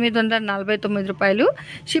మనకి 849 రూపాయలు.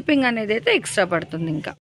 షిప్పింగ్ అనేది అయితే ఎక్స్ట్రా పడుతుంది.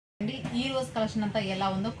 ఇంకా ఈ రోజు కలెక్షన్ అంతా ఎలా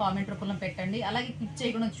ఉందో కామెంట్ రూపంలో పెట్టండి. అలాగే క్లిక్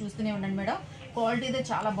చేయకుండా చూస్తూనే ఉండండి మేడం. క్వాలిటీ అయితే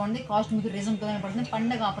చాలా బాగుంది, కాస్ట్ మీకు రీజనబుల్ గా పడుతుంది.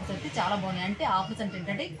 పండుగ ఆఫర్స్ అయితే చాలా బాగున్నాయి. అంటే ఆఫర్స్ అంటే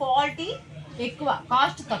ఏంటంటే క్వాలిటీ ఎక్కువ,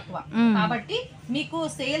 కాస్ట్ తక్కువ. కాబట్టి మీకు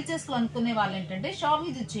సేల్ చేసుకోవాలనుకునే వాళ్ళు ఏంటంటే షాప్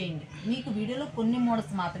విజిట్ చేయండి. మీకు వీడియోలో కొన్ని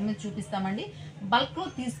మోడల్స్ మాత్రమే చూపిస్తామండి. బల్క్ లో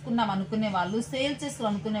తీసుకుందాం అనుకునే వాళ్ళు, సేల్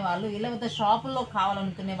చేసుకోవాలనుకునే వాళ్ళు, ఇలా షాపుల్లో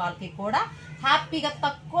కావాలనుకునే వాళ్ళకి కూడా హ్యాపీగా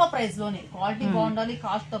తక్కువ ప్రైస్ లోనే క్వాలిటీ బాగుండాలి,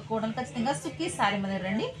 కాస్ట్ తక్కువ ఉండాలి, ఖచ్చితంగా సుఖీ సారీ మందిర్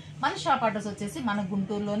రండి. మన షాప్ అడ్రస్ వచ్చేసి మన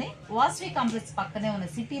గుంటూరులోనే వాసవి కాంప్లెక్స్ పక్కనే ఉన్న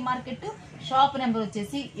సిటీ మార్కెట్. షాప్ నెంబర్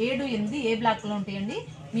వచ్చేసి 7-8 ఏ బ్లాక్ లో ఉంటాయండి.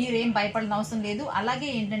 మీరేం భయపడాల్సిన అవసరం లేదు. అలాగే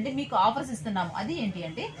ఏంటంటే మీకు ఆఫర్స్ ఇస్తున్నాము. అది ఏంటి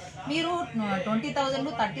అంటే మీరు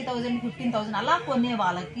 20,000, 30,000, 15,000 అలా కొనే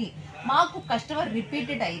వాళ్ళకి మాకు కస్టమర్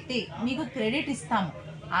రిపీటెడ్ అయితే మీకు క్రెడిట్ ఇస్తాము.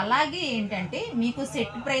 అలాగే ఏంటంటే మీకు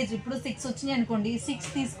సెట్ ప్రైస్ ఇప్పుడు 6 వచ్చినాయి అనుకోండి, 6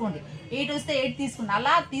 తీసుకోండి, 8 వస్తే 8 తీసుకోండి,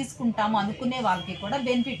 అలా తీసుకుంటాము అనుకునే వాళ్ళకి కూడా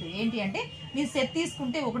బెనిఫిట్ ఏంటి అంటే మీరు సెట్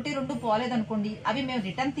తీసుకుంటే 1-2 పోలేదనుకోండి, అవి మేము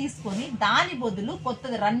రిటర్న్ తీసుకొని దాని బదులు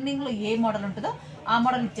కొత్తది రన్నింగ్ లో ఏ మోడల్ ఉంటుందో ఆ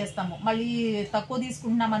మోడల్ ఇచ్చేస్తాము. మళ్ళీ తక్కువ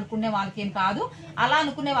తీసుకుంటున్నాం అనుకునే వాళ్ళకి ఏం కాదు, అలా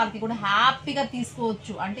అనుకునే వాళ్ళకి కూడా హ్యాపీగా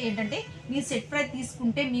తీసుకోవచ్చు. అంటే ఏంటంటే మీ సెట్ ప్రైస్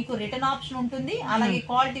తీసుకుంటే మీకు రిటర్న్ ఆప్షన్ ఉంటుంది, అలాగే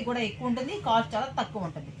క్వాలిటీ కూడా ఎక్కువ ఉంటుంది, కాస్ట్ చాలా తక్కువ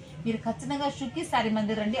ఉంటుంది. మీరు ఖచ్చితంగా సుఖీ సారీ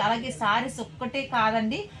మందిర్ రండి. అలాగే సారీస్ ఒక్కటే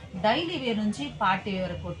కాదండి, డైలీ వేర్ నుంచి పార్టీ వేర్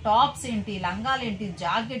వరకు టాప్స్ ఏంటి, లంగాలు ఏంటి,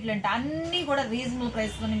 జాకెట్లు ఏంటి అన్ని కూడా రీజనబుల్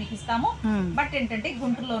ప్రైస్ లోనే మీకు ఇస్తాము. బట్ ఏంటంటే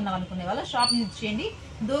గుంటూరులో ఉన్నాం అనుకునే వాళ్ళు షాప్ యూజ్ చేయండి,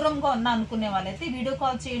 దూరంగా ఉన్నా అనుకునే వాళ్ళైతే వీడియో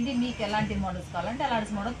కాల్ చేయండి. మీకు ఎలాంటి మోడల్స్ కావాలంటే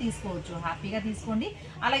అలాంటి మోడల్ తీసుకోవచ్చు, హ్యాపీగా తీసుకోండి.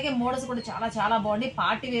 అలాగే మోడల్స్ కూడా చాలా చాలా బాగున్నాయి,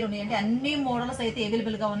 పార్టీ వేర్ ఉన్నాయి అంటే అన్ని మోడల్స్ అయితే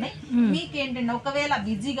అవైలబుల్ గా ఉన్నాయి. మీకేంటంటే ఒకవేళ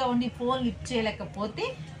బిజీగా ఉండి ఫోన్ లిఫ్ట్ చేయలేకపోతే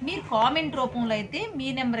మీరు కామెంట్ రూపంలో అయితే మీ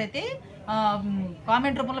నెంబర్ అయితే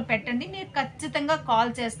కామెంట్ రూపంలో పెట్టండి, మీరు ఖచ్చితంగా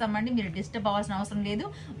కాల్ చేస్తామండి. మీరు డిస్టర్బ్ అవ్వాల్సిన అవసరం లేదు.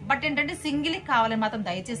 బట్ ఏంటంటే సింగిల్ కావాలని మాత్రం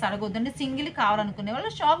దయచేసి అడగొద్దండి. సింగిల్ కావాలనుకునే వాళ్ళు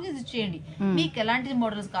షాప్ విజిట్ చేయండి. మీకు ఎలాంటి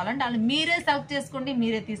మోడల్స్ కావాలంటే వాళ్ళు మీరే సెలెక్ట్ చేసుకోండి,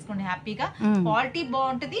 మీరే తీసుకోండి హ్యాపీగా. క్వాలిటీ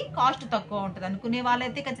బాగుంటుంది, కాస్ట్ తక్కువ ఉంటుంది అనుకునే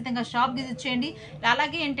వాళ్ళైతే ఖచ్చితంగా షాప్ విజిట్ చేయండి.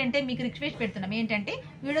 అలాగే ఏంటంటే మీకు రిక్వెస్ట్ పెడుతున్నాం ఏంటంటే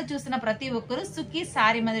వీడియో చూస్తున్న ప్రతి ఒక్కరు సుఖీ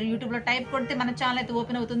సారీ మందిర్ యూట్యూబ్ లో టైప్ కొడితే మన ఛానల్ అయితే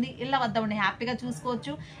ఓపెన్ అవుతుంది. ఇలా వద్దామండి, హ్యాపీగా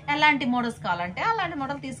చూసుకోవచ్చు. ఎలాంటి మోడల్స్ కావాలంటే అలాంటి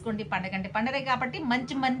మోడల్ తీసుకోండి. పండుగ ఎందుకంటే పండగ కాబట్టి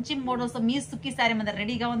మంచి మంచి మోడల్స్ మీ సుఖీ శారీ మందిర్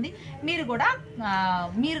రెడీగా ఉంది. మీరు కూడా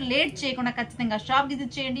మీరు లేట్ చేయకుండా ఖచ్చితంగా షాప్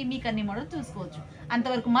విజిట్ చేయండి, మీకు అన్ని మోడల్ చూసుకోవచ్చు.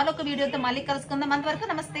 అంతవరకు మరొక వీడియోతో మళ్ళీ కలుసుకుందాం. అంతవరకు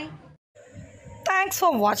నమస్తే. Thanks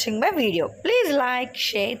for watching my video. Please like,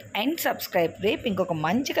 share and subscribe. రేపు ఇంకొక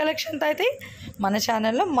మంచి కలెక్షన్తో అయితే మన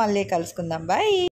ఛానల్లో మళ్ళీ కలుసుకుందాం. బాయ్.